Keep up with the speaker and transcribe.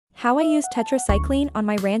How I use tetracycline on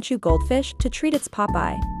my Ranchu goldfish to treat its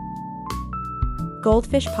Popeye.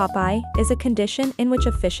 Goldfish Popeye is a condition in which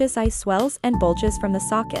a fish's eye swells and bulges from the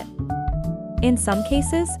socket. In some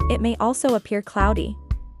cases, it may also appear cloudy.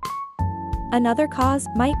 Another cause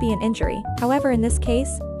might be an injury, however in this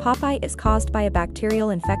case, Popeye is caused by a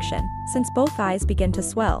bacterial infection, since both eyes begin to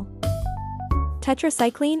swell.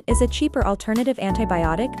 Tetracycline is a cheaper alternative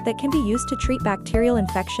antibiotic that can be used to treat bacterial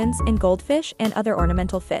infections in goldfish and other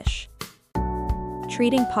ornamental fish.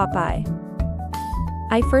 Treating Popeye.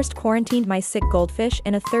 I first quarantined my sick goldfish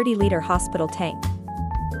in a 30-liter hospital tank.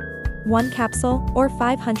 1 capsule, or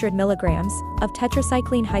 500 milligrams, of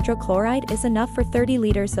tetracycline hydrochloride is enough for 30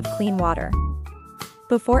 liters of clean water.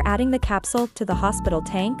 Before adding the capsule to the hospital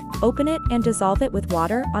tank, open it and dissolve it with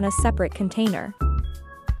water on a separate container.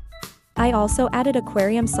 I also added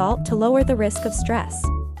aquarium salt to lower the risk of stress.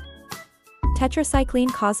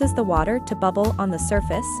 Tetracycline causes the water to bubble on the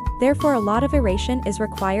surface, therefore a lot of aeration is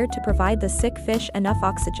required to provide the sick fish enough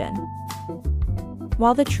oxygen.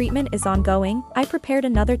 While the treatment is ongoing, I prepared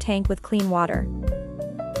another tank with clean water.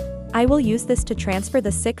 I will use this to transfer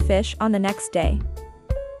the sick fish on the next day.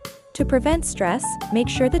 To prevent stress, make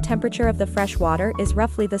sure the temperature of the fresh water is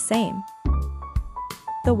roughly the same.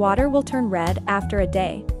 The water will turn red after a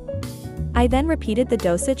day. I then repeated the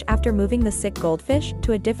dosage after moving the sick goldfish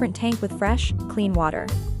to a different tank with fresh, clean water.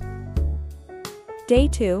 Day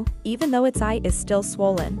 2, even though its eye is still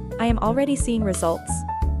swollen, I am already seeing results.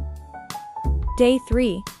 Day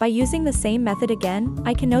 3, by using the same method again,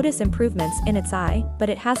 I can notice improvements in its eye, but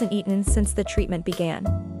it hasn't eaten since the treatment began.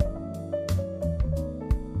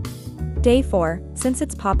 Day 4, since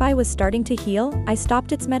its Popeye was starting to heal, I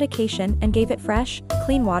stopped its medication and gave it fresh,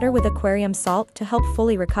 clean water with aquarium salt to help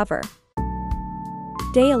fully recover.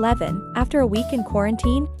 Day 11, after a week in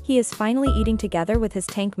quarantine, he is finally eating together with his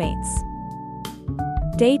tank mates.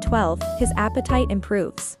 Day 12, his appetite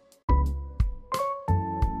improves.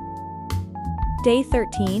 Day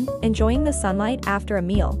 13, enjoying the sunlight after a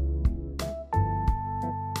meal.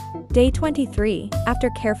 Day 23, after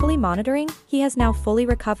carefully monitoring, he has now fully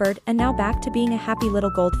recovered and now back to being a happy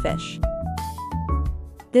little goldfish.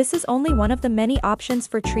 This is only one of the many options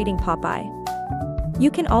for treating Popeye. You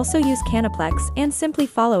can also use Kanaplex and simply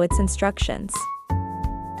follow its instructions.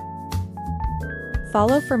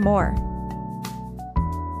 Follow for more.